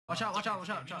Watch out, watch out, watch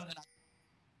out, watch out.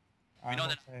 We know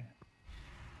that. Okay.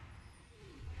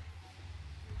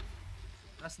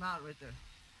 That's not right there.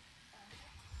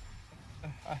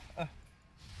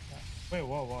 Wait,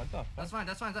 whoa, what the fuck? That's fine,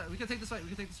 that's fine. We can take this fight, we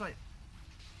can take this fight.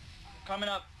 Coming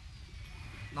up.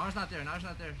 Naru's not there, Naru's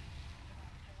not there.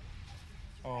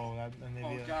 Oh, that maybe.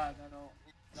 Oh god, I don't.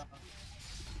 No.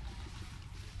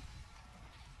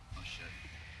 Oh shit.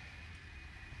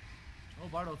 No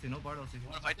Bard ulti, no Bard ulti. You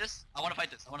wanna fight this? I wanna fight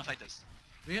this. I wanna fight this.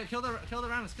 We gotta kill the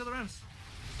Rams, kill the Rams.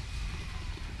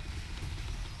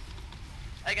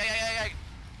 Hey.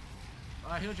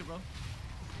 I healed you, bro.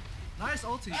 Nice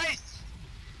ulti. Nice!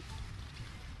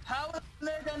 How is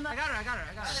there gonna? I got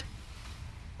her.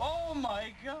 Oh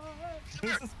my god!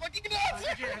 This is fucking nuts!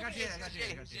 I got you.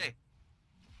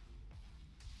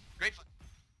 Great fight.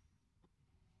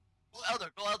 Go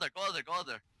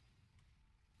Elder.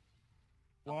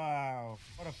 Wow,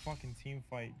 what a fucking team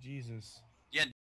fight, Jesus.